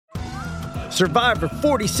Survivor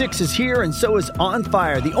 46 is here, and so is On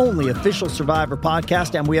Fire, the only official Survivor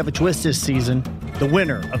podcast, and we have a twist this season. The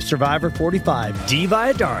winner of Survivor 45, Dee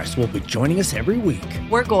Valladares, will be joining us every week.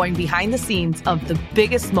 We're going behind the scenes of the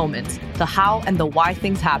biggest moments, the how and the why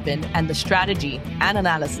things happen, and the strategy and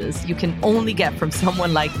analysis you can only get from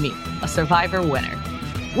someone like me, a Survivor winner.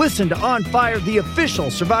 Listen to On Fire, the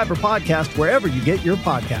official Survivor podcast, wherever you get your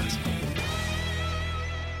podcast.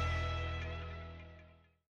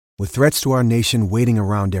 With threats to our nation waiting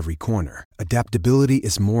around every corner, adaptability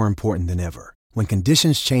is more important than ever. When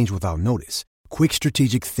conditions change without notice, quick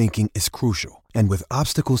strategic thinking is crucial. And with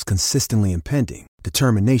obstacles consistently impending,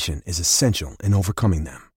 determination is essential in overcoming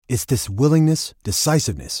them. It's this willingness,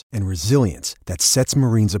 decisiveness, and resilience that sets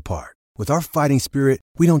Marines apart. With our fighting spirit,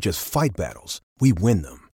 we don't just fight battles, we win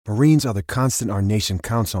them. Marines are the constant our nation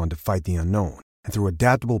counts on to fight the unknown. And through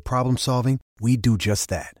adaptable problem solving, we do just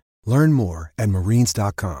that. Learn more at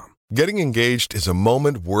marines.com. Getting engaged is a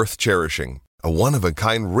moment worth cherishing. A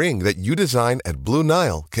one-of-a-kind ring that you design at Blue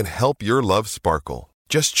Nile can help your love sparkle.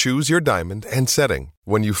 Just choose your diamond and setting.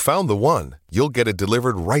 When you've found the one, you'll get it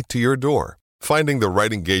delivered right to your door. Finding the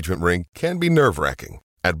right engagement ring can be nerve-wracking.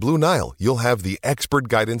 At Blue Nile, you'll have the expert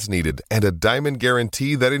guidance needed and a diamond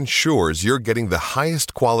guarantee that ensures you're getting the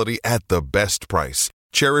highest quality at the best price.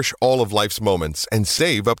 Cherish all of life's moments and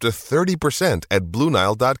save up to 30% at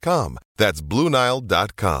BlueNile.com. That's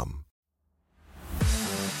BlueNile.com.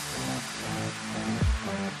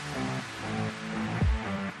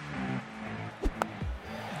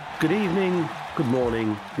 Good evening, good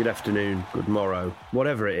morning, good afternoon, good morrow,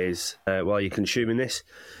 whatever it is while you're consuming this.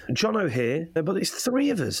 Jono here, but it's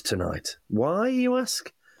three of us tonight. Why, you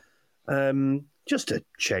ask? Just to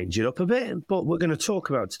change it up a bit, but we're going to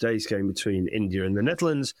talk about today's game between India and the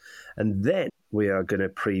Netherlands, and then we are going to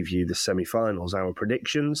preview the semi-finals, our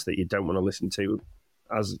predictions that you don't want to listen to,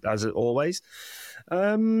 as always.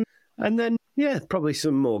 And then, probably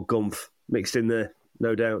some more gumph mixed in there,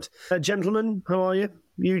 no doubt. Gentlemen, how are you?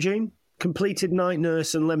 Eugene, completed night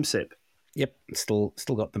nurse and Lemsip. Yep, still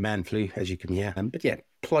got the man flu, as you can hear. But yeah,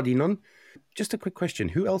 plodding on. Just a quick question.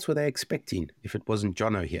 Who else were they expecting if it wasn't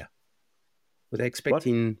Jono here? Were they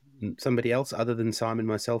expecting somebody else other than Simon,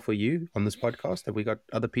 myself, or you on this podcast? Have we got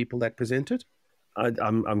other people that presented?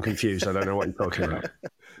 I'm confused. I don't know what you're talking about.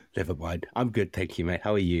 Never mind. I'm good, thank you, mate.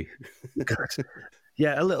 How are you?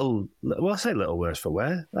 Yeah, I say a little worse for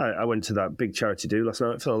wear. I went to that big charity do last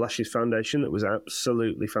night for the Lashes Foundation. That was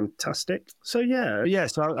absolutely fantastic. So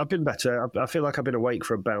so I've been better. I feel like I've been awake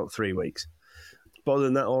for about 3 weeks. But other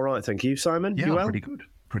than that, all right, thank you. Simon, yeah, you well?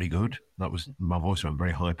 Pretty good. That was, my voice went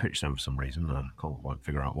very high pitched then for some reason. I can't quite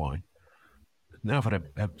figure out why. Now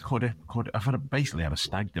I've basically had a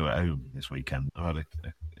stag do at home this weekend. I've had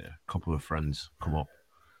a couple of friends come up.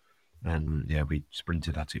 And we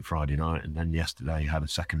sprinted at it Friday night, and then yesterday had a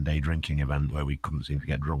second day drinking event where we couldn't seem to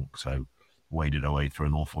get drunk, so waded our way through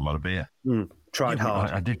an awful lot of beer. Tried hard.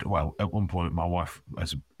 I did well. At one point, my wife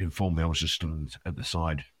has informed me I was just stood at the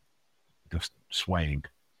side, just swaying.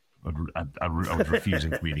 I was refusing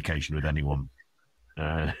communication with anyone.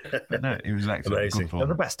 But no, it was actually amazing. Good fun. They're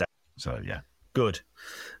the best. So yeah. Good.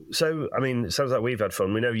 So, I mean, it sounds like we've had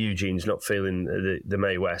fun. We know Eugene's not feeling the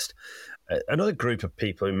Mae West. Another group of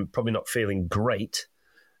people who are probably not feeling great,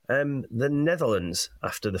 the Netherlands,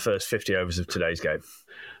 after the first 50 overs of today's game.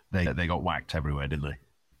 They got whacked everywhere, didn't they?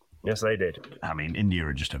 Yes, they did. I mean, India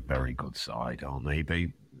are just a very good side, aren't they?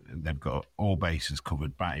 They've got all bases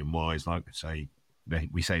covered batting-wise. Like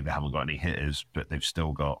we say they haven't got any hitters, but they've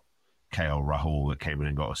still got KL Rahul that came in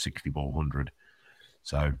and got a 60-ball 100.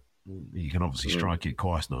 So you can obviously strike it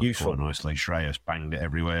quite nicely. Shreyas banged it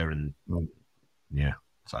everywhere, and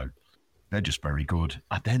so they're just very good.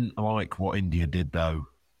 I didn't like what India did, though.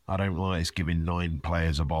 I don't like it's giving 9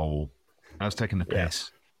 players a bowl. That's taking the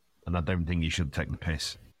piss, and I don't think you should take the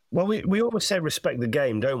piss. Well, we always say respect the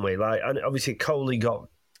game, don't we? Like, and obviously Kohli got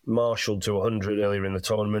marshalled to 100 earlier in the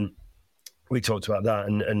tournament. We talked about that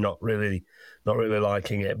and not really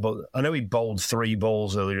liking it. But I know he bowled 3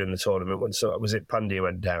 balls earlier in the tournament when Pandya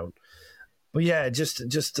went down. But yeah, just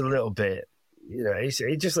a little bit. You know,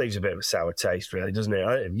 it just leaves a bit of a sour taste, really, doesn't it?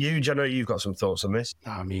 I know you've got some thoughts on this.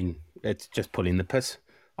 I mean, it's just pulling the piss.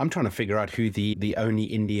 I'm trying to figure out who the only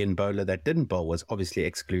Indian bowler that didn't bowl was, obviously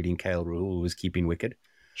excluding KL Rahul, who was keeping wicket.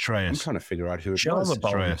 Shreyas. I'm trying to figure out who it Sharma was.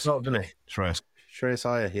 bowled, didn't he? Shreyas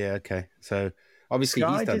Iyer, yeah, okay. So obviously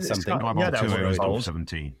Sky he's done something. I bowled 2 overs, top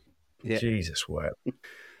 17. Yeah. Jesus, what?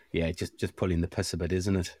 Yeah, just pulling the piss a bit,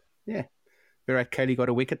 isn't it? Yeah. Virat Kohli got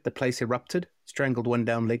a wicket, the place erupted, strangled one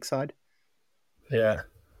down leg side. Yeah.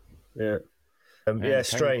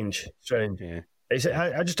 Strange. Yeah.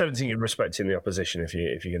 I just don't think you're respecting the opposition if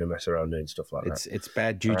you're going to mess around doing stuff like that. It's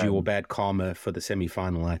bad juju or bad karma for the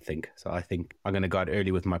semi-final, I think. So I think I'm going to go out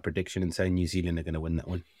early with my prediction and say New Zealand are going to win that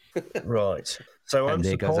one. Right. So and I'm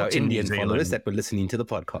there goes our supporting Indian New Zealand. followers that were listening to the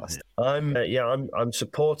podcast. I'm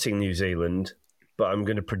supporting New Zealand, but I'm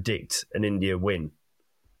going to predict an India win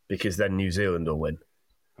because then New Zealand will win.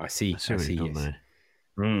 I see. Yes.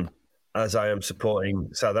 As I am supporting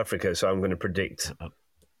South Africa, so I'm going to predict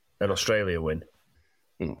an Australia win.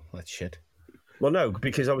 Oh, that's shit. Well, no,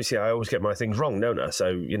 because obviously I always get my things wrong, don't I?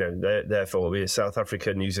 So, therefore, it'll be a South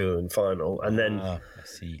Africa, New Zealand final. And then I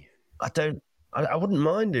see. I wouldn't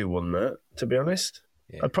mind who won that, to be honest.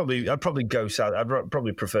 Yeah. I'd probably go South. I'd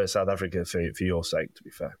probably prefer South Africa for your sake, to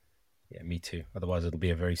be fair. Yeah, me too. Otherwise, it'll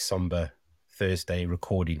be a very somber Thursday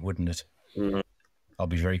recording, wouldn't it? Mm-hmm. I'll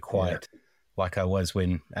be very quiet, like I was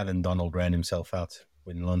when Alan Donald ran himself out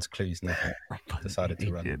when Lance Clues decided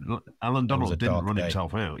to run. Alan Donald didn't run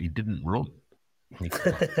himself out. He didn't run.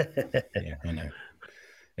 Yeah, I know.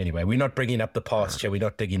 Anyway, we're not bringing up the past, We're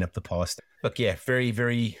not digging up the past. Look, yeah, very,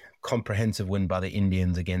 very comprehensive win by the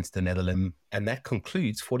Indians against the Netherlands. And that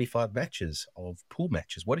concludes 45 matches of pool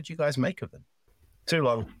matches. What did you guys make of them? Too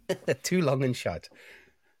long. Too long and shut.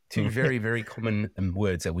 Two very, very common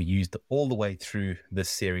words that we used all the way through this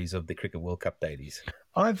series of the Cricket World Cup dailies.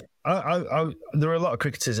 There were a lot of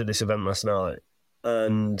cricketers at this event last night.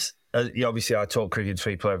 And obviously I talk cricket to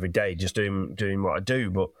people every day, just doing what I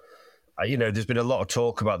do. But there's been a lot of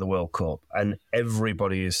talk about the World Cup, and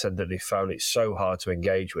everybody has said that they found it so hard to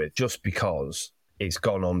engage with just because it's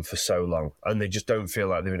gone on for so long, and they just don't feel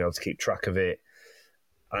like they've been able to keep track of it.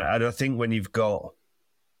 And I think when you've got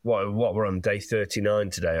what we're on day 39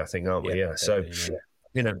 today, I think, aren't we? Yeah. So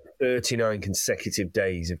 39 consecutive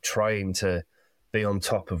days of trying to be on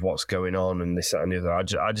top of what's going on and this, that, and the other.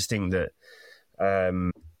 I just think that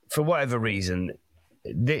for whatever reason,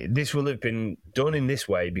 this will have been done in this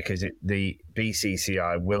way because the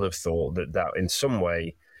BCCI will have thought that in some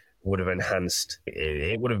way would have enhanced.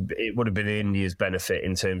 It would have been India's benefit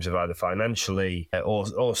in terms of either financially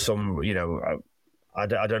or some. I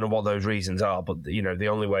don't know what those reasons are, but the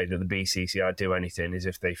only way that the BCCI do anything is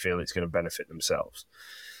if they feel it's going to benefit themselves.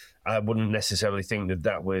 I wouldn't necessarily think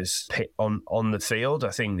that was on the field.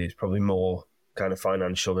 I think it's probably more kind of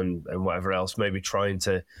financial and whatever else. Maybe trying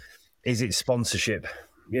to. Is it sponsorship?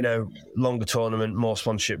 Longer tournament, more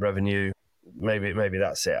sponsorship revenue. Maybe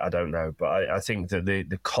that's it. I don't know, but I think that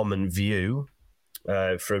the common view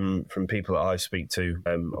from people that I speak to,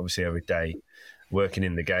 obviously every day, working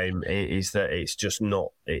in the game, is that it's just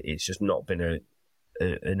not been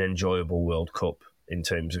an enjoyable World Cup in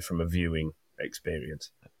terms of from a viewing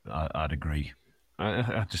experience. I'd agree.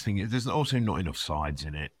 I just think there's also not enough sides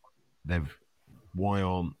in it. Why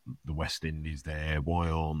aren't the West Indies there? Why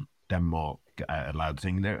aren't Denmark allowed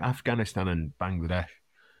thing? Afghanistan and the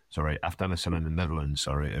Netherlands,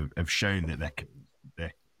 have shown that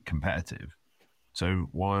they're competitive. So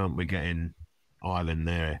why aren't we getting Ireland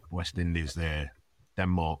there, West Indies there,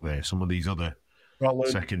 Denmark there, some of these other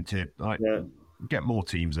second tier? Get more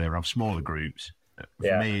teams there, have smaller groups.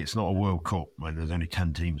 For me, it's not a World Cup when there's only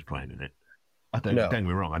 10 teams playing in it. Don't get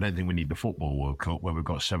me wrong, I don't think we need the Football World Cup where we've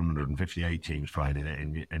got 758 teams playing in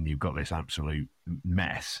it and you've got this absolute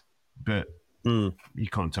mess. But you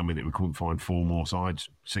can't tell me that we couldn't find 4 more sides,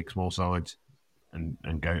 6 more sides and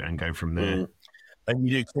go from there. And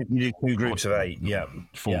you do 2 groups of 8,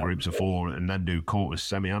 4 groups of 4 and then do quarters,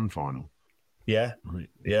 semi and final. Yeah.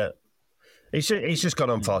 It's just gone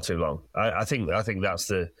on far too long. I think that's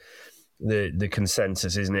the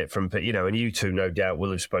consensus, isn't it? From and you two no doubt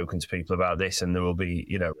will have spoken to people about this, and there will be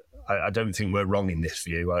I don't think we're wrong in this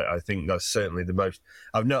view. I think that's certainly the most.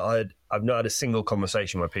 I've not had a single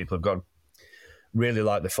conversation where people have gone really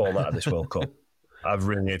like the format of this World Cup. I've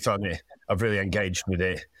really found it. I've really engaged with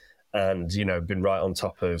it, and been right on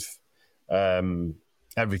top of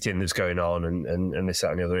everything that's going on, and this,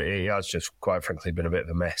 that, and the other. It has just quite frankly been a bit of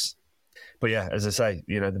a mess. But yeah, as I say,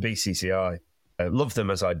 the BCCI. Love them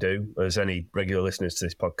as I do, as any regular listeners to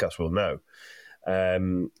this podcast will know.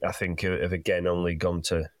 I think have again only gone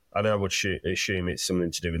to, and I would assume it's something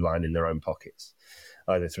to do with lining their own pockets,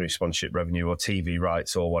 either through sponsorship revenue or TV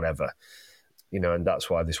rights or whatever. And that's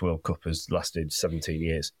why this World Cup has lasted 17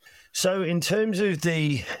 years. So in terms of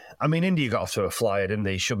India got off to a flyer, didn't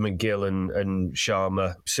they? Shubman Gill and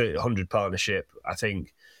Sharma, 100 partnership. I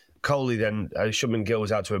think Kohli then, Shubman Gill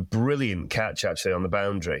was out to a brilliant catch actually on the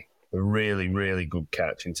boundary. A really, really good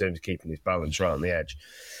catch in terms of keeping his balance right on the edge.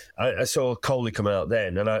 I saw Kohli come out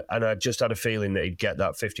then, and I just had a feeling that he'd get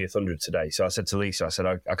that 50th 100 today. So I said to Lisa,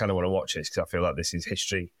 I kind of want to watch this because I feel like this is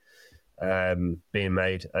history being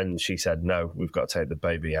made, and she said, no, we've got to take the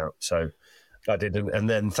baby out. So I didn't. And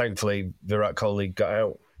then thankfully Virat Kohli got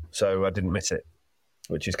out, so I didn't miss it,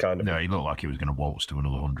 which is kind of... No, he looked like he was going to waltz to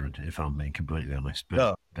another 100, if I'm being completely honest,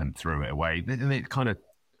 but then threw it away. And it kind of,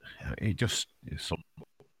 it just,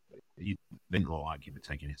 he didn't look like he was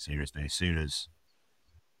taking it seriously as soon as...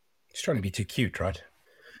 He's trying to be too cute, right?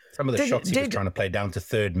 Some of the shots he was trying to play down to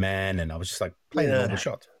third man, and I was just like, play the normal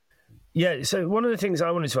shot. Yeah, so one of the things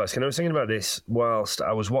I wanted to ask, and I was thinking about this whilst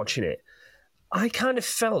I was watching it, I kind of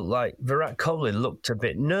felt like Virat Kohli looked a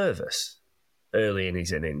bit nervous early in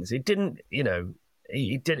his innings. He didn't, he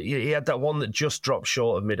had that one that just dropped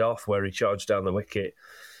short of mid-off where he charged down the wicket.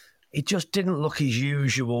 He just didn't look his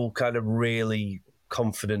usual kind of really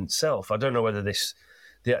confident self. I don't know whether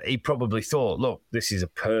he probably thought, look, this is a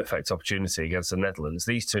perfect opportunity against the Netherlands.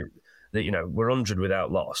 These two, we're 100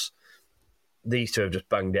 without loss. These two have just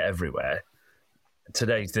banged it everywhere.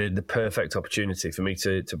 Today's the perfect opportunity for me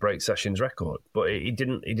to break Sachin's record. But he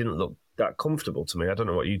didn't look that comfortable to me. I don't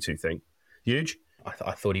know what you two think. Huge?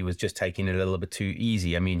 I thought he was just taking it a little bit too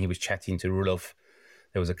easy. I mean, he was chatting to Rudolph.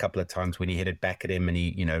 There was a couple of times when he hit it back at him and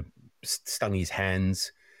he, stung his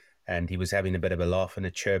hands. And he was having a bit of a laugh and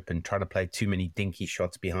a chirp and trying to play too many dinky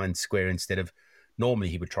shots behind square instead of normally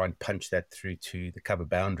he would try and punch that through to the cover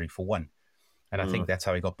boundary for one. And I think that's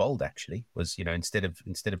how he got bowled, actually, was, instead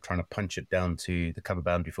of trying to punch it down to the cover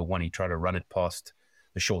boundary for one, he tried to run it past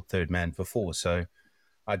the short third man for four. So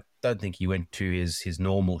I don't think he went to his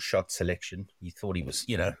normal shot selection. He thought he was,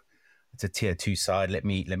 it's a tier 2 side. Let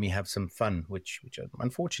me have some fun, which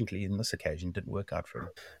unfortunately in this occasion didn't work out for him.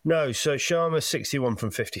 No, so Sharma 61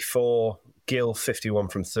 from 54, Gill 51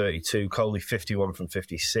 from 32, Kohli 51 from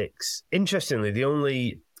 56. Interestingly, the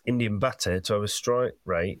only Indian batter to have a strike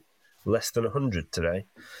rate less than 100 today.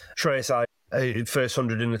 Shreyas Iyer, first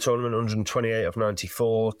 100 in the tournament, 128 of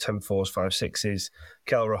 94, 10 fours, 5 sixes.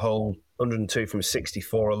 KL Rahul 102 from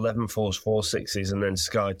 64, 11 fours, 4 sixes, and then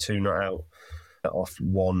Sky 2 not out. Off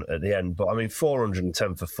one at the end, but I mean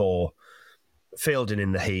 410 for 4, fielding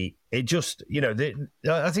in the heat. It just,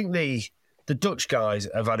 I think the Dutch guys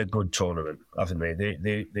have had a good tournament, haven't they?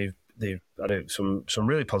 They've had some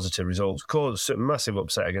really positive results. Caused a massive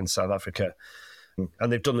upset against South Africa,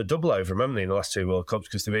 and they've done the double over, haven't they, in the last 2 World Cups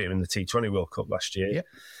because they beat them in the T20 World Cup last year. Yeah.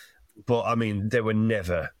 But I mean, they were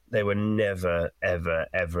never, ever,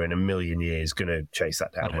 ever in a million years going to chase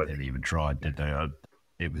that down. I don't think they even tried, did they?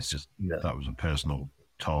 It was just that was a personal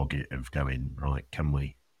target of going, right, can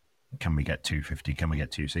we get 250? Can we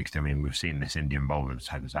get 260? I mean, we've seen this Indian bowler's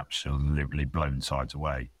head has absolutely blown sides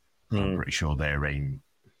away. I'm pretty sure their aim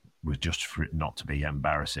was just for it not to be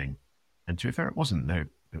embarrassing. And to be fair, it wasn't. The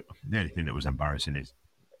only thing that was embarrassing is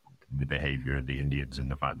the behaviour of the Indians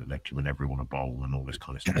and the fact that they're giving everyone a bowl and all this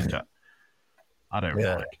kind of stuff. That I don't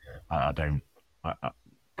like. I don't.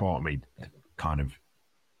 Part of me kind of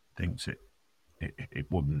thinks it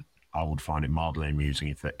wouldn't. I would find it mildly amusing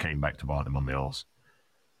if it came back to bite them on the arse.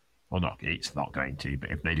 Well, not it's not going to, but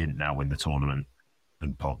if they didn't now win the tournament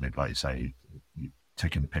and partly, like you say,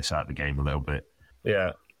 taking the piss out of the game a little bit.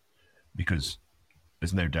 Yeah. Because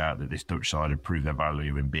there's no doubt that this Dutch side have proved their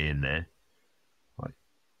value in being there.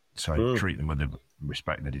 So treat them with the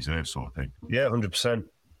respect they deserve, sort of thing. Yeah, 100%.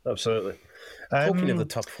 Absolutely. Talking of the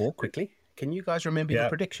top 4 quickly, can you guys remember your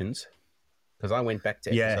predictions? Because I went back to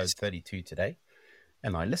episode 32 today.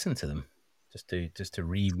 And I listened to them to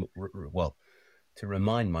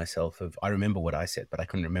remind myself of. I remember what I said, but I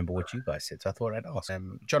couldn't remember what you guys said. So I thought I'd ask.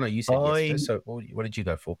 Jono, you said yes. So what did you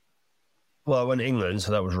go for? Well, I went England,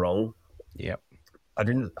 so that was wrong. Yep. I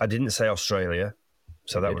didn't say Australia,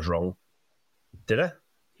 so that was wrong. Did I?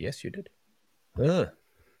 Yes, you did. Well,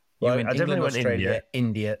 you went I England, went Australia,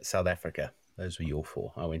 India, South Africa. Those were your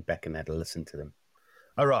 4. I went back and had to listen to them.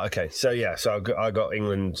 Oh, right, okay. So I got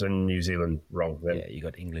England and New Zealand wrong then. Yeah, you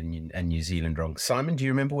got England and New Zealand wrong. Simon, do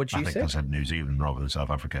you remember what you said? I think I said New Zealand rather than South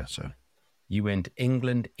Africa. So you went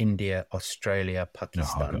England, India, Australia,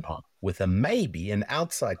 Pakistan, with an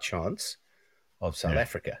outside chance of South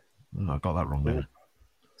Africa. I got that wrong there.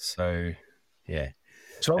 So, yeah.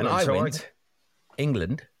 And I went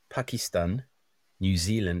England, Pakistan, New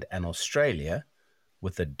Zealand, and Australia,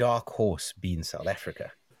 with the dark horse being South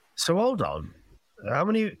Africa. So hold on. How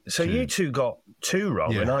many? So 2. You two got 2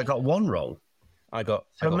 wrong, and I got 1 wrong. I got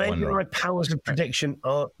maybe my powers of prediction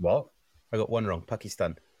are what? I got 1 wrong.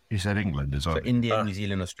 Pakistan. You said England as well. So India, New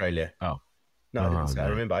Zealand, Australia. Oh, no, I didn't say. I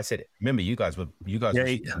remember I said it. Remember, you guys were we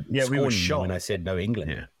were shocked when I said no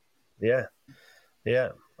England. Yeah.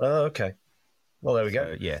 Oh, okay. Well, there we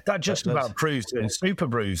go. Yeah, that just about proves that Super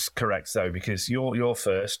Brew's correct though, because you're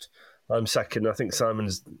first, I'm second. I think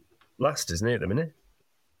Simon's last, isn't he, at the minute?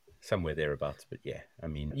 somewhere thereabouts. But yeah, I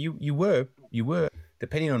mean, you were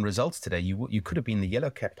depending on results today, you could have been the yellow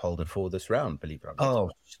cap holder for this round, believe it or not. Oh,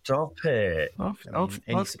 stop it! I've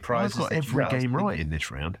got every game right in this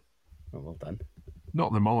round. Oh, well done.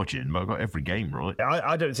 Not the margin, but I've got every game right.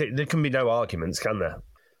 I don't think there can be no arguments, can there?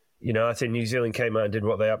 You know, I think New Zealand came out and did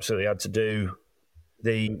what they absolutely had to do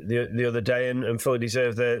the other day, and fully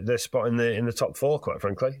deserved their spot in the top four. Quite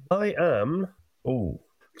frankly, I am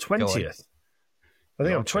 20th. I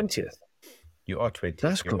think I'm 20th. You are 20th.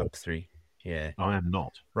 That's You're cool. up 3. Yeah, I am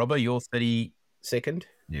not. Robbo, you're 32nd.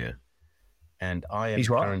 Yeah, and I am He's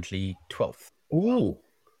what? currently 12th. Ooh,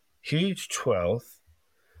 huge 12th.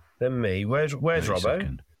 Then me. Where's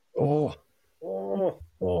Robbo?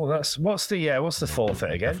 32nd. That's what's the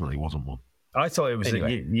forfeit again? Definitely wasn't one. I thought it was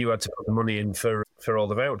Anyway. that you had to put the money in for all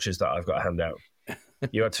the vouchers that I've got to hand out.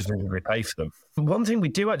 You had to physically pay for them. One thing we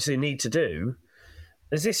do actually need to do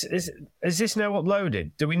is this now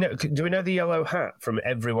uploaded? Do we know the yellow hat from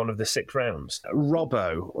every one of the 6 rounds?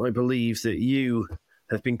 Robbo, I believe that you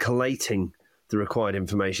have been collating the required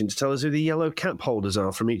information to tell us who the yellow cap holders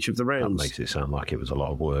are from each of the That rounds. makes it sound like it was a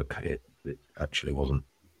lot of work. It actually wasn't.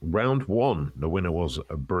 Round 1, the winner was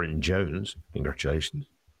Bryn Jones. Congratulations.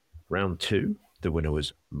 Round 2, the winner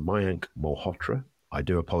was Mayank Malhotra. I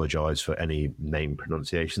do apologise for any name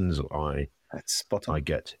pronunciations That's spot on. I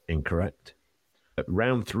get incorrect.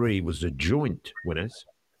 Round 3 was the joint winners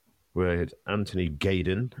with Anthony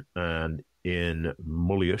Gaydon and Ian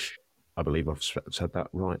Mulliush. I believe I've said that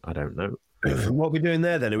right. I don't know. What are we doing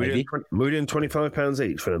there then? Are we Maybe. doing £25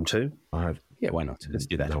 each for them too? I have Yeah, why not? Let's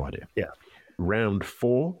do that. no idea. Yeah. Round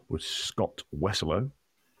 4 was Scott Wesselow.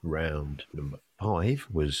 Round number 5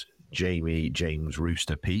 was Jamie James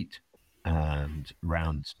Rooster Pete. And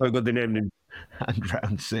round Oh, good, they named him. and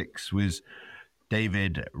round 6 was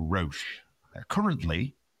David Roche.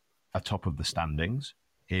 Currently, atop of the standings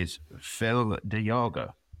is Phil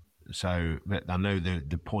DeJager. So I know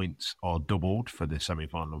the points are doubled for the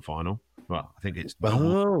semi-final and final. Well, I think it's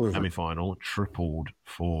doubled semi-final, tripled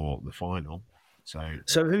for the final.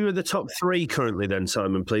 So who are the top 3 currently then,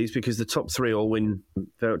 Simon, please? Because the top 3 all win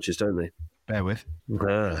vouchers, don't they? bear with.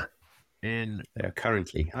 In They're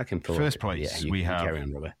currently, I can pull first it. place, Yeah, we you can have carry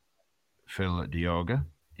on, Robert. Phil DeJager.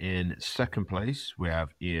 In second place, we have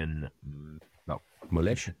Ian.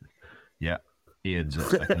 Mullish. Yeah, Ian's at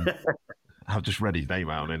second. I've just read his name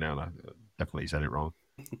out and I definitely said it wrong.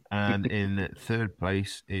 And in third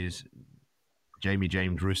place is Jamie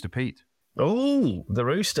James Rooster Pete. Oh, the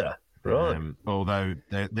Rooster. Right. Although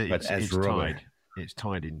it's Robert- tied. It's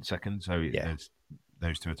tied in second, so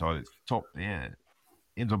those two are tied. It's top, yeah.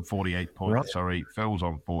 Ian's on 48 points. Right. Sorry, Phil's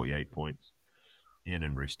on 48 points. Ian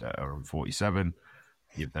and Rooster are on 47.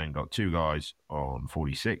 You've then got 2 guys on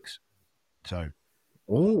 46. So,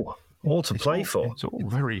 all to play for. It's all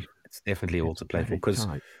very. It's definitely all to play for because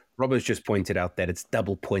tight. Robert's just pointed out that it's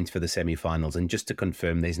double points for the semi-finals. And just to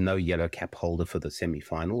confirm, there's no yellow cap holder for the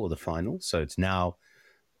semi-final or the final. So it's now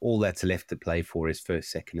all that's left to play for is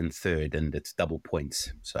first, second, and third, and it's double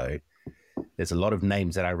points. So there's a lot of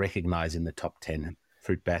names that I recognize in the top 10.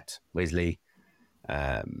 Fruitbat, Wesley,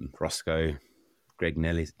 Roscoe, Greg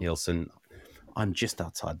Nielsen. I'm just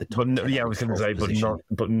outside the top 10. I was going to say,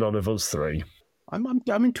 but none of us 3. I'm in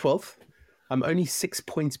 12th. I'm only 6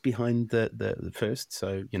 points behind the first,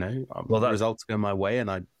 so the results go my way, and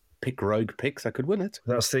I pick rogue picks. I could win it.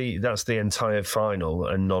 That's the entire final,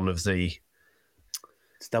 and none of the.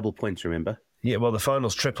 It's double points, remember? Yeah, well, the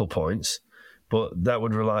final's triple points, but that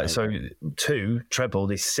would rely. So 2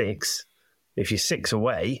 trebled is 6. If you're 6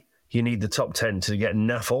 away, you need the top 10 to get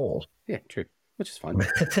naff all. Yeah, true. Which is fine.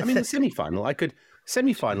 I mean, the semi-final, I'd pick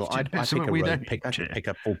a rogue pick. I could pick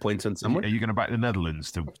up 4 points on someone. Are you going to back the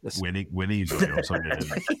Netherlands to win easily or something?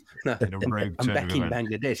 No, in a rogue I'm backing tournament?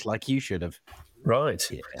 Bangladesh like you should have. Right.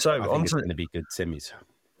 Yeah, So I think on it's to going to be good semis.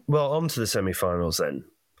 on to the semi-finals then.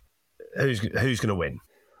 Who's going to win?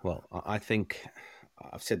 Well, I think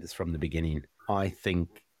I've said this from the beginning. I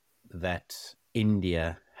think that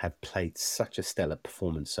India have played such a stellar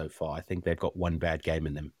performance so far. I think they've got one bad game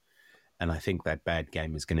in them. And I think that bad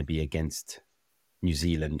game is going to be against New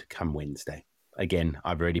Zealand come Wednesday. Again,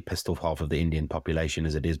 I've already pissed off half of the Indian population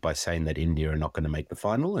as it is by saying that India are not going to make the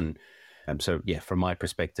final. And so, yeah, from my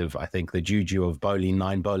perspective, I think the juju of bowling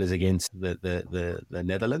 9 bowlers against the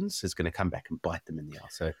Netherlands is going to come back and bite them in the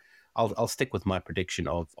ass. So I'll stick with my prediction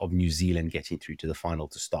of New Zealand getting through to the final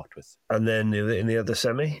to start with. And then in the other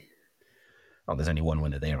semi? Oh, there's only one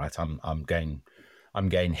winner there, right? I'm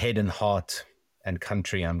going head and heart and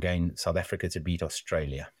country. I'm going South Africa to beat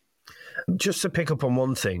Australia. Just to pick up on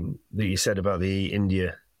one thing that you said about the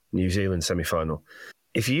India-New Zealand semi-final,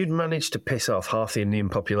 if you'd managed to piss off half the Indian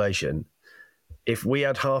population, if we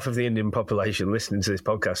had half of the Indian population listening to this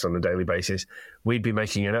podcast on a daily basis, we'd be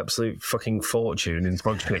making an absolute fucking fortune in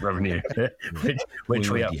sponsorship revenue, which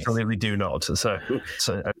we absolutely do not. So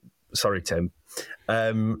sorry, Tim.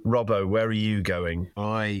 Robbo, where are you going?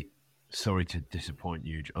 Sorry to disappoint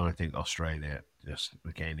you. I think Australia just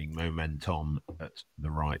gaining momentum at the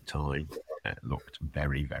right time. It looked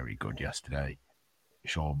very, very good yesterday.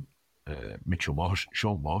 Mitchell Marsh,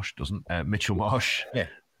 Yeah,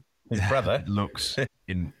 his brother looks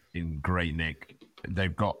in great nick.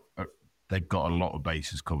 They've got a lot of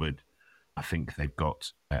bases covered. I think they've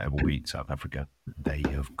got will beat South Africa. They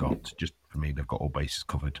have got, just for me, they've got all bases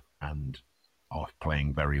covered and are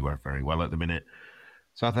playing very, very well at the minute.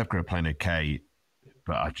 South Africa are playing okay,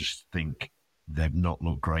 but I just think they've not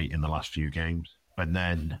looked great in the last few games. And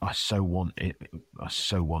then I so want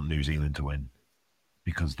New Zealand to win,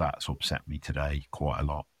 because that's upset me today quite a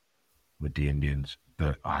lot with the Indians,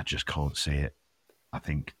 but I just can't see it. I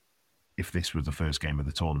think if this was the first game of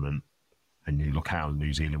the tournament and you look how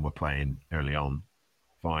New Zealand were playing early on,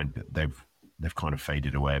 fine, but they've kind of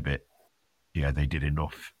faded away a bit. Yeah, they did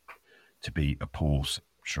enough to beat a poor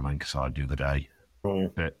Sri Lanka side the other day.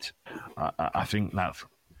 But I think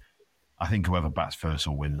whoever bats first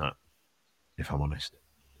will win that, if I'm honest.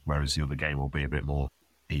 Whereas the other game will be a bit more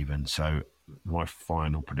even. So my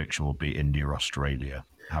final prediction will be India-Australia.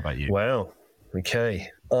 How about you? Well,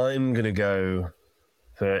 okay. I'm going to go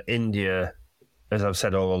for India, as I've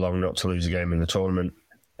said all along, not to lose a game in the tournament.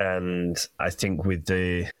 And I think with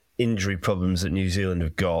the injury problems that New Zealand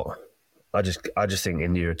have got, I just think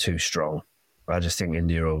India are too strong. I just think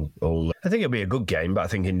India will I think it'll be a good game, but I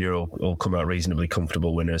think India will come out reasonably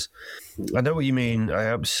comfortable winners. I know what you mean. I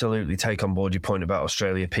absolutely take on board your point about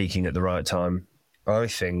Australia peaking at the right time. I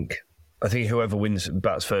think whoever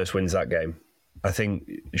bats first wins that game. I think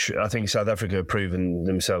South Africa have proven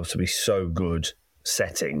themselves to be so good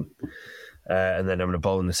setting, and then having a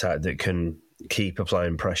bowling attack that can keep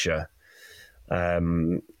applying pressure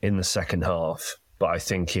in the second half. But I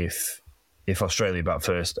think if Australia bat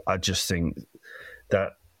first, I just think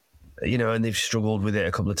that, and they've struggled with it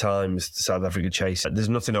a couple of times, South Africa chase. There's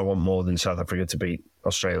nothing I want more than South Africa to beat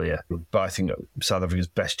Australia. But I think South Africa's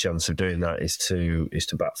best chance of doing that is to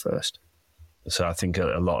bat first. So I think a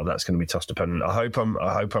lot of that's going to be toss dependent. I hope I'm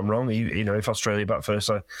wrong. If Australia bat first,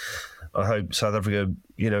 I hope South Africa,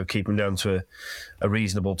 keep them down to a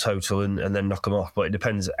reasonable total and then knock them off. But it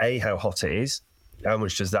depends, A, how hot it is. How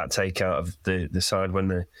much does that take out of the side when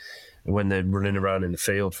they're running around in the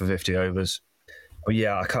field for 50 overs? But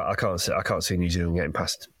yeah, I can't see New Zealand getting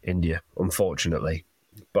past India, unfortunately.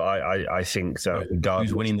 But I think that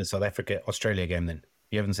who's winning the South Africa-Australia game then?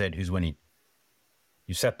 You haven't said who's winning.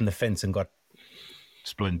 You sat on the fence and got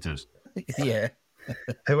splinters. Yeah.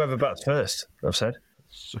 Whoever bats first, I've said.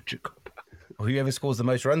 Such a good. Well, whoever scores the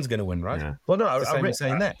most runs is going to win, right? Yeah. Well, no, I'm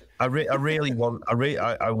saying that. I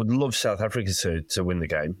would love South Africa to win the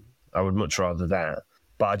game. I would much rather that.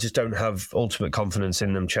 But I just don't have ultimate confidence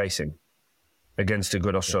in them chasing against a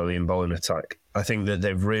good Australian bowling attack. I think that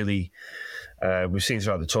they've really, we've seen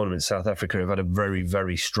throughout the tournament, South Africa have had a very,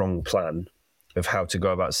 very strong plan of how to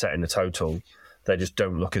go about setting a total. They just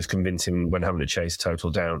don't look as convincing when having to chase a total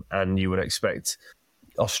down. And you would expect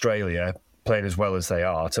Australia, playing as well as they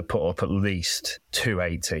are, to put up at least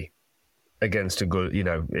 280 against a good,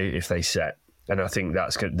 if they set. And I think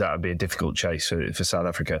that would be a difficult chase for South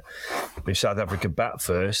Africa. If South Africa bat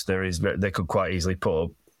first, they could quite easily put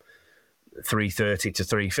up 330 to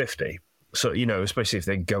 350. So, especially if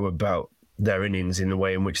they go about their innings in the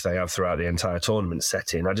way in which they have throughout the entire tournament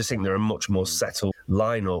setting. I just think they're a much more settled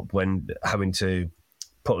lineup when having to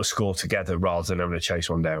put a score together rather than having to chase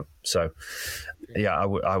one down. So, yeah,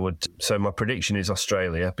 I would. So my prediction is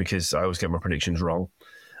Australia, because I always get my predictions wrong.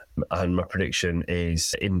 And my prediction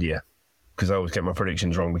is India, because I always get my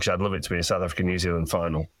predictions wrong, because I'd love it to be a South Africa-New Zealand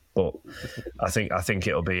final. But I think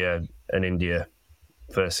it'll be an India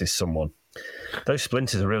versus someone. Those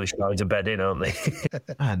splinters are really trying to bed in, aren't they?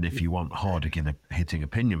 And if you want hard-hitting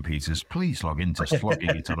opinion pieces, please log into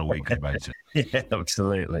Slogging It on a weekly basis. Yeah,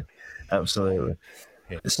 absolutely.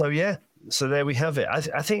 Yeah. So there we have it.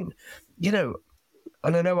 I think, and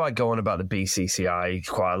I know I go on about the BCCI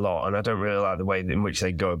quite a lot, and I don't really like the way in which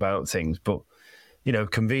they go about things, but,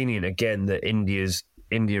 convenient again that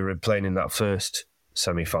India are playing in that first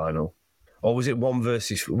semi-final. Or was it one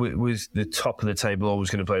versus, was the top of the table always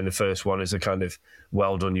going to play in the first one as a kind of,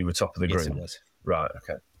 well done, you were top of the group? Yes, it was. Right,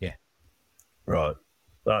 okay. Yeah. Right.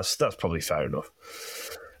 That's probably fair enough.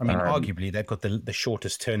 I mean, arguably, they've got the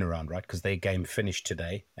shortest turnaround, right? Because their game finished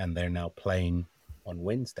today and they're now playing on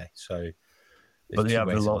Wednesday. So But they have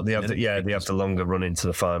the longer run into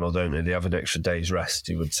the final, don't they? They have an extra day's rest,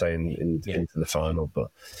 you would say, into the final.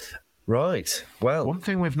 But right, well, one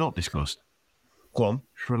thing we've not discussed. Go on.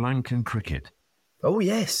 Sri Lankan cricket. Oh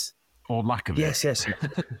yes, or lack of it. Yes.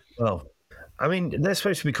 Well, I mean, they're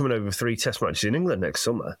supposed to be coming over 3 Test matches in England next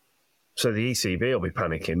summer, so the ECB will be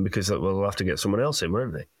panicking because they'll have to get someone else in,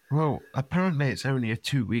 won't they? Well, apparently it's only a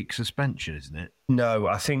 2-week suspension, isn't it? No,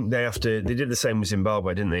 I think they have to. They did the same with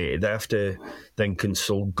Zimbabwe, didn't they? They have to then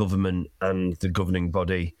consult government and the governing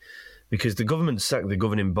body, because the government sacked the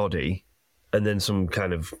governing body, and then some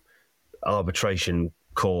kind of arbitration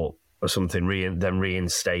court or something then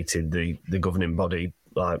reinstated the governing body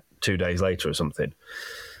like 2 days later or something.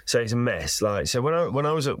 So it's a mess. Like, so when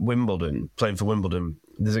I was at Wimbledon, playing for Wimbledon,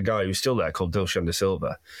 there's a guy who's still there called Dilshan De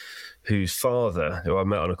Silva, whose father, who I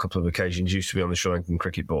met on a couple of occasions, used to be on the Sri Lankan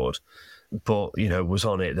cricket board, but, you know, was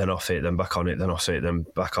on it, then off it, then back on it, then off it, then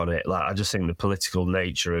back on it. Like, I just think the political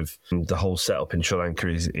nature of the whole setup in Sri Lanka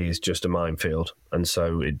is just a minefield. And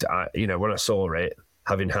so, when I saw it,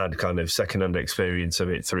 having had kind of second-hand experience of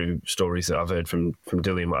it through stories that I've heard from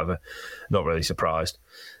Dilly and whatever, not really surprised.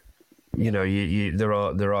 You know,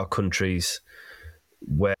 there are countries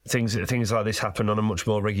where things like this happen on a much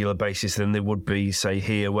more regular basis than they would be, say,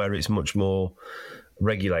 here, where it's much more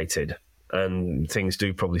regulated and things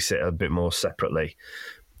do probably sit a bit more separately.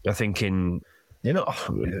 I think certainly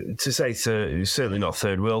not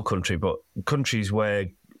third world country, but countries where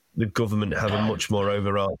the government have a much more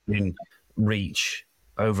overarching reach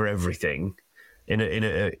over everything in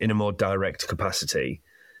a more direct capacity,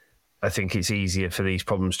 I think it's easier for these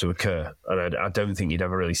problems to occur. And I don't think you'd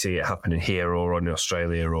ever really see it happening here or in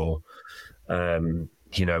Australia or, the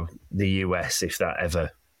US, if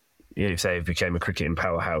they became a cricketing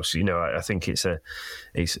powerhouse. You know, I think it's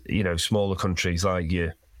smaller countries like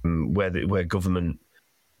you, where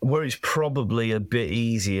it's probably a bit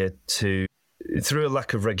easier to, through a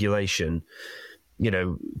lack of regulation, you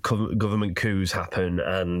know, government coups happen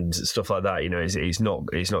and stuff like that. You know, it's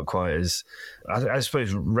not quite as, I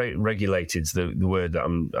suppose, regulated's the word that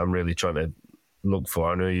I'm really trying to look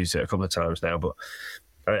for. I know I used it a couple of times now, but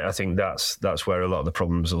I think that's where a lot of the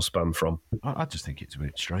problems will span from. I just think it's a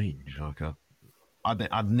bit strange. Like,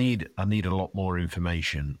 I'd need a lot more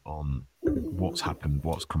information on what's happened,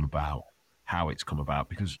 what's come about, how it's come about,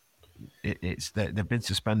 because they've been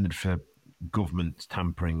suspended for government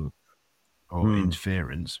tampering or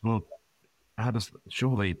interference. Well,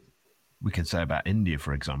 surely we can say about India,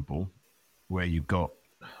 for example, where you've got,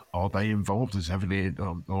 are they involved as heavily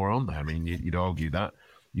or aren't they? I mean, you'd argue that.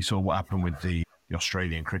 You saw what happened with the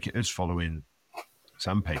Australian cricketers following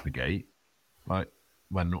Sandpapergate, like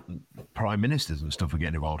when prime ministers and stuff are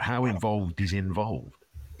getting involved. How involved is involved?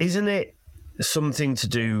 Isn't it something to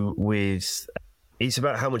do with, it's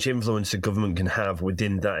about how much influence the government can have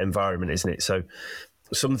within that environment, isn't it? So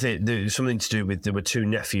something to do with, there were 2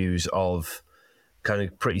 nephews of kind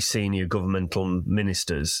of pretty senior governmental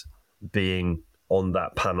ministers being on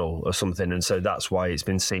that panel or something. And so that's why it's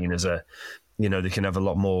been seen as they can have a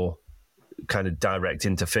lot more kind of direct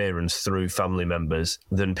interference through family members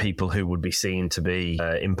than people who would be seen to be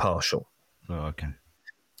impartial. Oh, okay.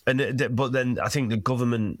 But then I think the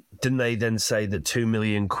government, didn't they then say that 2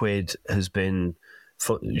 million quid has been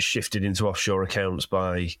shifted into offshore accounts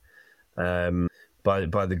by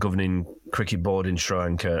the governing cricket board in Sri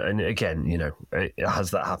Lanka? And again,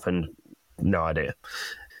 has that happened? No idea.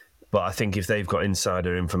 But I think if they've got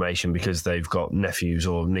insider information because they've got nephews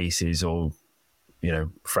or nieces or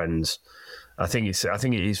friends, I think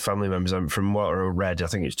it is family members. From what I read, I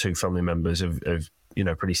think it's 2 family members of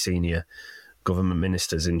pretty senior government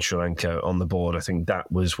ministers in Sri Lanka on the board. I think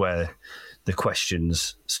that was where the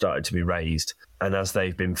questions started to be raised. And as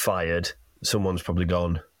they've been fired, someone's probably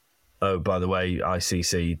gone, oh, by the way,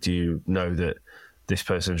 ICC, do you know that this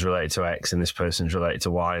person's related to X and this person's related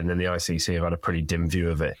to Y? And then the ICC have had a pretty dim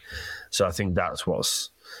view of it. So I think that's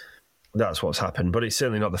what's happened. But it's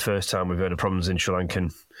certainly not the first time we've heard of problems in Sri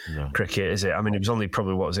Lankan cricket, is it? I mean, it was only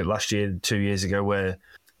probably, last year, 2 years ago, where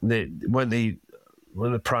when the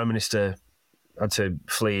Prime Minister had to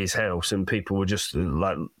flee his house and people were just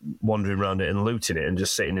like wandering around it and looting it and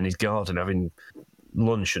just sitting in his garden having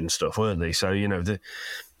lunch and stuff, weren't they? So,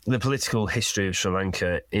 the political history of Sri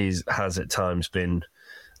Lanka has at times been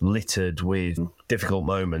littered with difficult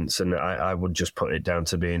moments, and I would just put it down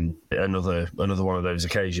to being another one of those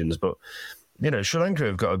occasions. But Sri Lanka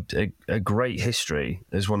have got a great history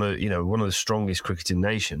as one of the strongest cricketing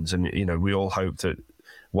nations, and we all hope that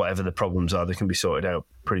whatever the problems are, they can be sorted out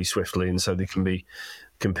pretty swiftly, and so they can be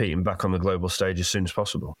competing back on the global stage as soon as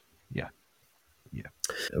possible. Yeah. Yeah.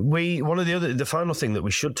 One of the final thing that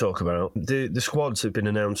we should talk about, the squads have been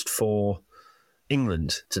announced for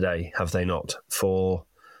England today, have they not? For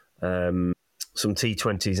some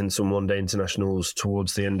T20s and some one-day internationals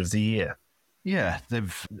towards the end of the year. Yeah,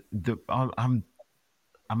 I'm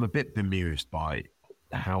a bit bemused by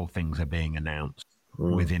how things are being announced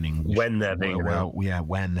within English. When they're being announced. Well, yeah,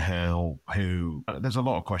 when, how, who. There's a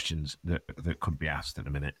lot of questions that could be asked in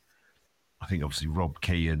a minute. I think obviously Rob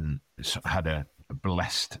Keane had a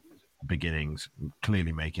blessed beginnings,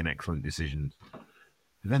 clearly making excellent decisions.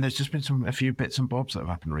 But then there's just been a few bits and bobs that have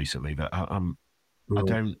happened recently that I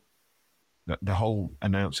don't. The whole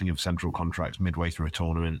announcing of central contracts midway through a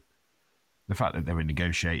tournament, the fact that they were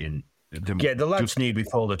negotiating. The lads knew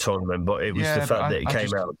before the tournament, but it was the fact that it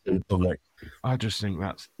came out to the public. I just think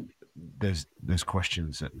there's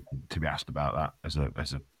questions to be asked about that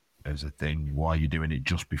as a thing. Why are you doing it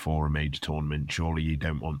just before a major tournament? Surely you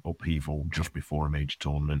don't want upheaval just before a major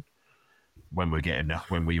tournament. When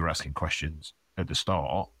we were asking questions at the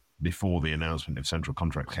start, before the announcement of central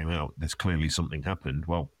contracts came out, there's clearly something happened.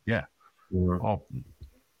 Well, yeah. Our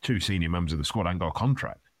 2 senior members of the squad ain't got a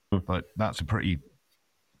contract. But that's a pretty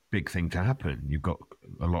big thing to happen. You've got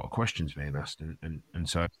a lot of questions being asked. And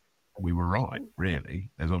so we were right,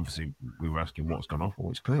 really. There's obviously, we were asking what's gone off.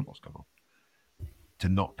 Well, it's clear what's gone off. To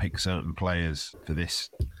not pick certain players for this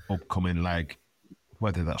upcoming leg,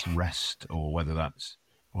 whether that's rest or whether that's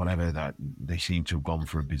whatever, that they seem to have gone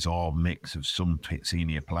for a bizarre mix of some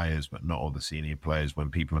senior players but not other senior players when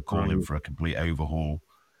people are calling for a complete overhaul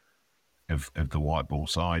of the white ball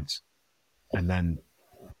sides, and then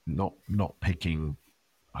not picking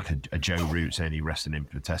like a Joe Root saying he resting him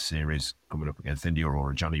for the Test series coming up against India,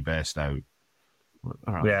 or a Johnny Bairstow. All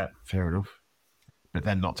right, yeah, fair enough. But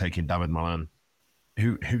then not taking David Malan,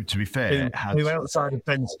 who to be fair, who outside of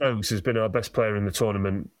Ben Stokes has been our best player in the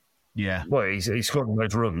tournament. Yeah, well, he's scored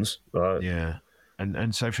those runs. Right? Yeah,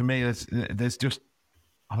 and so for me, there's just,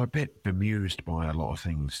 I'm a bit bemused by a lot of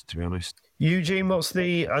things, to be honest. Eugene, what's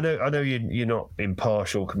the? I know you're not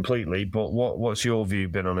impartial completely, but what's your view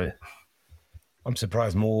been on it? I'm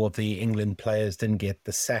surprised more of the England players didn't get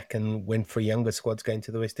the sack and went for younger squads going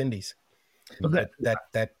to the West Indies. But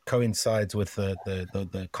that coincides with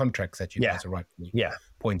the contracts that you guys are rightfully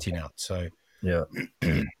pointing out. So yeah,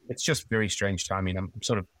 it's just very strange timing. I'm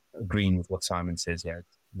sort of agreeing with what Simon says. Yeah,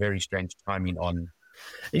 it's very strange timing on.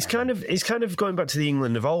 It's kind of going back to the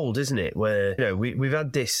England of old, isn't it? Where we've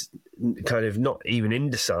had this kind of not even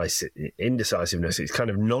indecisiveness. It's kind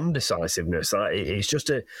of non-decisiveness. Like it's just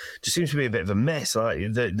seems to be a bit of a mess.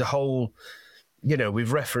 Like the whole,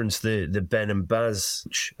 we've referenced the Ben and Baz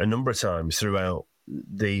a number of times throughout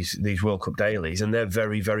these World Cup dailies, and they're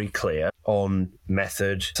very, very clear on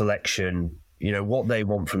method, selection. What they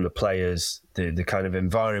want from the players, the kind of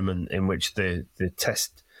environment in which the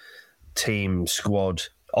Test team squad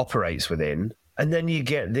operates within. And then you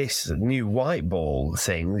get this new white ball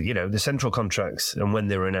thing, the central contracts, and when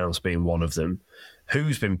they were announced being one of them,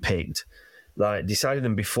 who's been picked, like deciding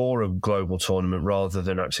them before a global tournament rather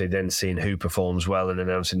than actually then seeing who performs well and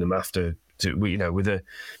announcing them after, with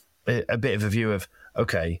a bit of a view of,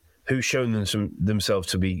 okay, who's shown themselves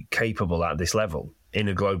to be capable at this level in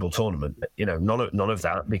a global tournament. None of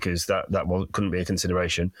that, because that couldn't be a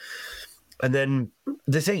consideration. And then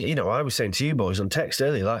the thing, I was saying to you boys on text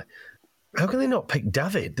earlier, like, how can they not pick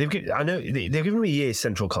David? I know they've given him a year's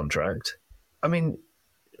central contract. I mean,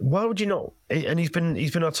 why would you not? And he's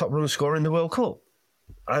been our top run scorer in the World Cup.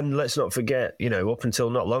 And let's not forget, up until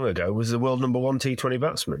not long ago, was the world number 1 T20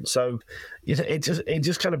 batsman. So it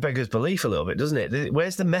just kind of beggars belief a little bit, doesn't it?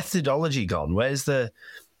 Where's the methodology gone?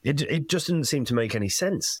 It just didn't seem to make any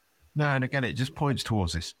sense. No, and again, it just points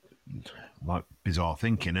towards this like bizarre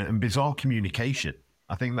thinking and bizarre communication.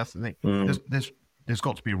 I think that's the thing. There's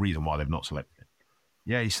got to be a reason why they've not selected him.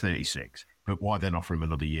 Yeah, he's 36, but why then offer him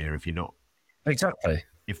another year if you're not? Exactly.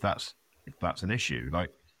 If that's an issue, like,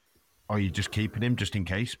 are you just keeping him just in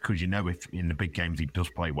case? Because if in the big games he does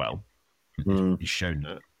play well, he's shown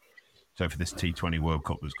that. So for this T20 World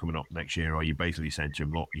Cup that's coming up next year, are you basically saying to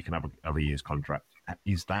him, look, you can have a year's contract?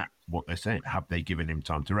 Is that what they're saying? Have they given him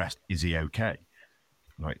time to rest? Is he okay?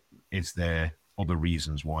 Like, is there other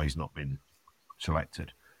reasons why he's not been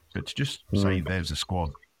selected? But to just say there's a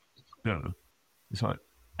squad, it's like,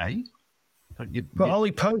 But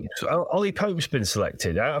Ollie Pope's been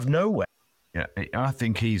selected out of nowhere. Yeah, I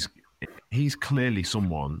think he's clearly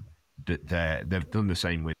someone that they've done the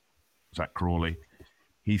same with Zach Crawley.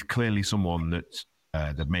 He's clearly someone that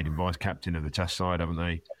they've made him vice captain of the Test side, haven't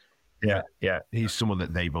they? Yeah. He's someone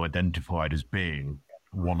that they've identified as being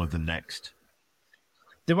one of the next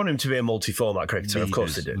They want him to be a multi-format cricketer, leaders, of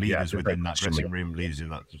course they do. Leaders yeah, within that dressing room, leaders in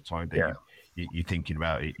that side. Yeah. You're thinking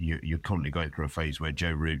about it. You're currently going through a phase where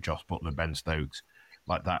Joe Root, Josh Butler, Ben Stokes,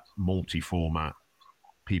 like that multi-format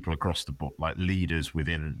people across the book, like leaders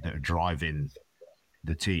within that are driving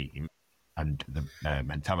the team and the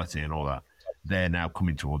mentality and all that. They're now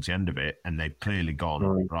coming towards the end of it, and they've clearly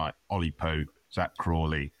gone, right, Ollie Pope, Zach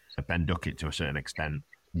Crawley, Ben Duckett to a certain extent.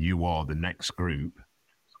 You are the next group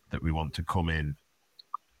that we want to come in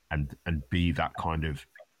and be that kind of,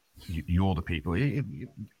 you're the people.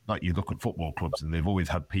 Like you look at football clubs and they've always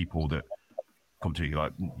had people that come to you,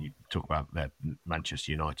 like you talk about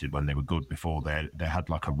Manchester United when they were good before, they had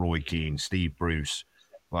like a Roy Keane, Steve Bruce,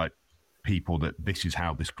 like people that this is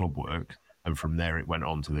how this club works. And from there it went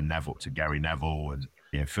on to the Neville, to Gary Neville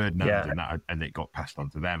and Ferdinand and it got passed on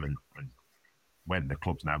to them. And when the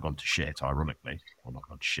club's now gone to shit, ironically, well, not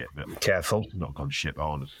gone to shit, but careful, not gone to shit, but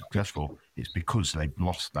on successful, it's because they've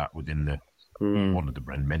lost that within the one of the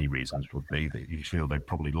many reasons would be that you feel they've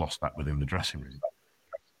probably lost that within the dressing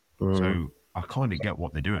room. So I kind of get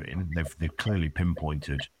what they're doing. They've clearly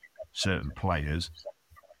pinpointed certain players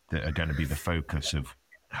that are going to be the focus of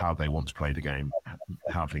how they want to play the game,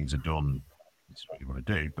 how things are done. This is what you want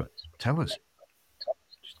to do, but tell us,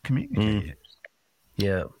 just communicate it.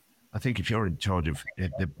 Yeah. I think if you're in charge of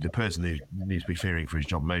the person who needs to be fearing for his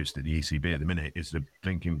job most at the ECB at the minute is the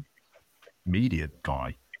thinking media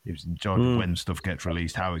guy who's in charge of when stuff gets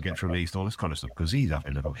released, how it gets released, all this kind of stuff. Because he's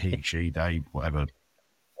having he, she, they, whatever,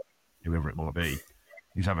 whoever it might be,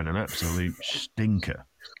 he's having an absolute stinker.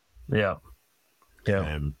 Yeah.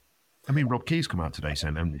 Yeah. I mean, Rob Key's come out today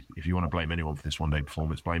saying, if you want to blame anyone for this one-day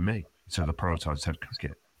performance, blame me. So the prioritised head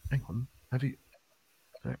cricket. Hang on, have you?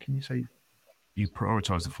 Can you say you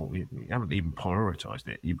prioritised the fault? You haven't even prioritised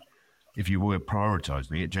it. If you were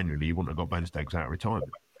prioritising it, genuinely, you wouldn't have got Ben Stokes out of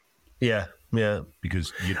retirement. Yeah, yeah.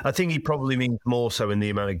 Because I think he probably means more so in the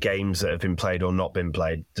amount of games that have been played or not been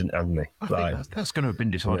played, hasn't he? I think that's going to have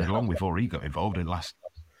been decided long before he got involved in last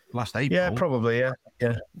April. Yeah, probably. Yeah.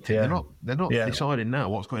 They're not deciding now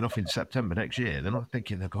what's going off in September next year. They're not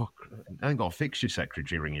thinking they ain't got a fixture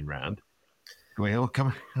secretary ringing round. Going, oh, come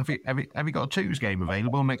on, have you got a Twos game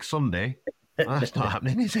available next Sunday? That's not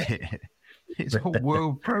happening, is it? It's all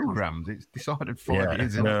world programmed. It's decided Friday,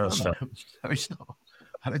 isn't it? So it's not.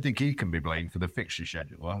 I don't think he can be blamed for the fixture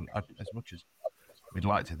schedule. As much as we'd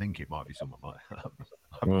like to think it might be someone like that.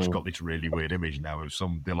 I've just got this really weird image now of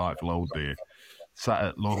some delightful old dear sat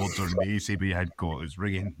at Lord's or in the ECB headquarters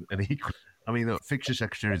ringing an equal. I mean, the fixture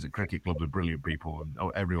secretaries at cricket clubs are brilliant people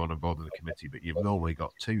and everyone involved in the committee, but you've normally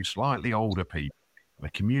got two slightly older people. The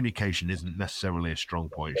communication isn't necessarily a strong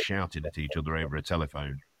point, shouting at each other over a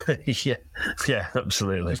telephone. yeah,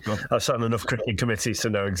 absolutely. I've sat on enough cricket committees to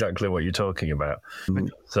know exactly what you're talking about.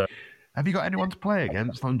 So, have you got anyone to play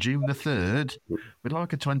against on June the 3rd? We'd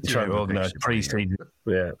like a 20 pre-season.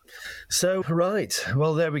 Yeah. So, right.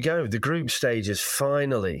 Well, there we go. The group stage has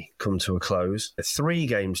finally come to a close. 3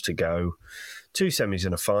 games to go. 2 semis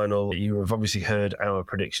and a final. You have obviously heard our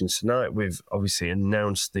predictions tonight. We've obviously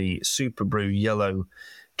announced the Super Brew yellow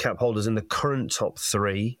cap holders in the current top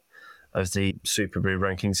 3 of the Super Brew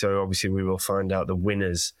ranking. So obviously we will find out the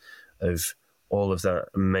winners of all of that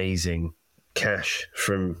amazing cash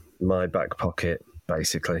from my back pocket,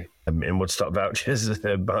 basically, in Woodstock vouchers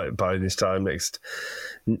by this time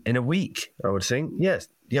in a week, I would think. Yes.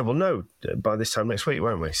 Yeah, well, no, by this time next week,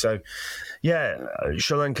 won't we? So, yeah,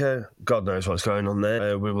 Sri Lanka, God knows what's going on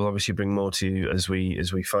there. We will obviously bring more to you as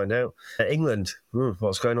we find out. England,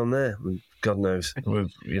 what's going on there? God knows.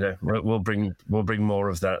 We'll bring more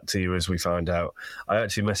of that to you as we find out. I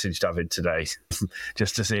actually messaged David today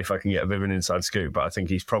just to see if I can get a bit of an inside scoop, but I think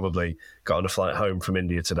he's probably got on a flight home from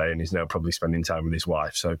India today and he's now probably spending time with his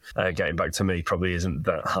wife. So getting back to me probably isn't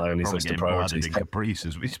that high on his list of priorities. In Caprice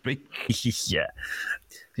as we speak. Yeah.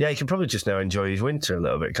 Yeah, he can probably just now enjoy his winter a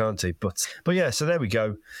little bit, can't he? But yeah, so there we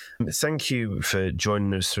go. Thank you for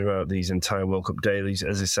joining us throughout these entire World Cup dailies.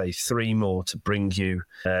 As I say, 3 more to bring you,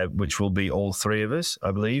 which will be all 3 of us,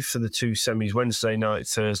 I believe, for the 2 semis, Wednesday night,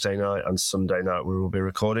 Thursday night and Sunday night we will be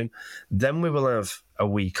recording. Then we will have a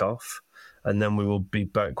week off and then we will be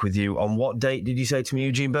back with you on what date did you say to me,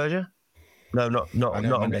 Eugene Berger? No, not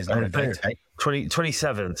Monday's not a date.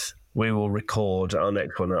 27th. We will record our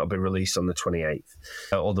next one. That'll be released on the 28th,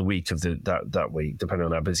 or the week of that week, depending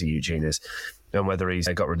on how busy Eugene is and whether he's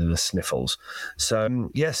got rid of the sniffles. So,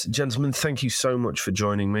 yes, gentlemen, thank you so much for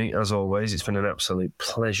joining me. As always, it's been an absolute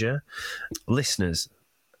pleasure. Listeners,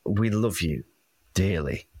 we love you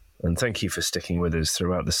dearly. And thank you for sticking with us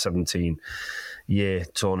throughout the 17-year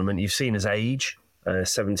tournament. You've seen us age,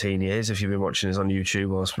 17 years, if you've been watching us on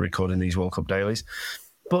YouTube whilst we're recording these World Cup dailies.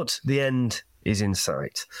 but the end is in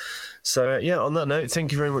sight. So, on that note,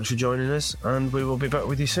 thank you very much for joining us, and we will be back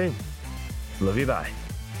with you soon. Love you, bye.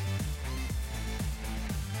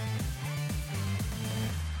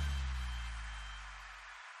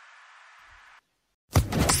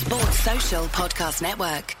 Sports Social Podcast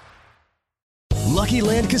Network. Lucky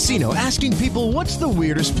Land Casino, asking people, what's the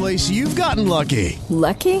weirdest place you've gotten lucky?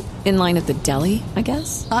 Lucky? In line at the deli, I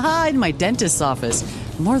guess? Aha, in my dentist's office.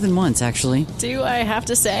 More than once, actually. Do I have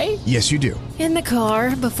to say? Yes, you do. In the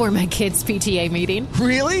car before my kids' PTA meeting.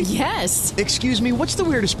 Really? Yes. Excuse me, what's the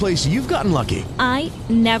weirdest place you've gotten lucky? I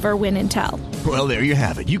never win and tell. Well, there you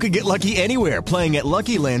have it. You can get lucky anywhere, playing at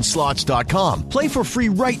LuckyLandSlots.com. Play for free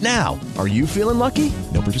right now. Are you feeling lucky?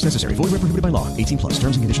 No purchase necessary. Void where prohibited by law. 18+.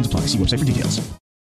 Terms and conditions apply. See website for details.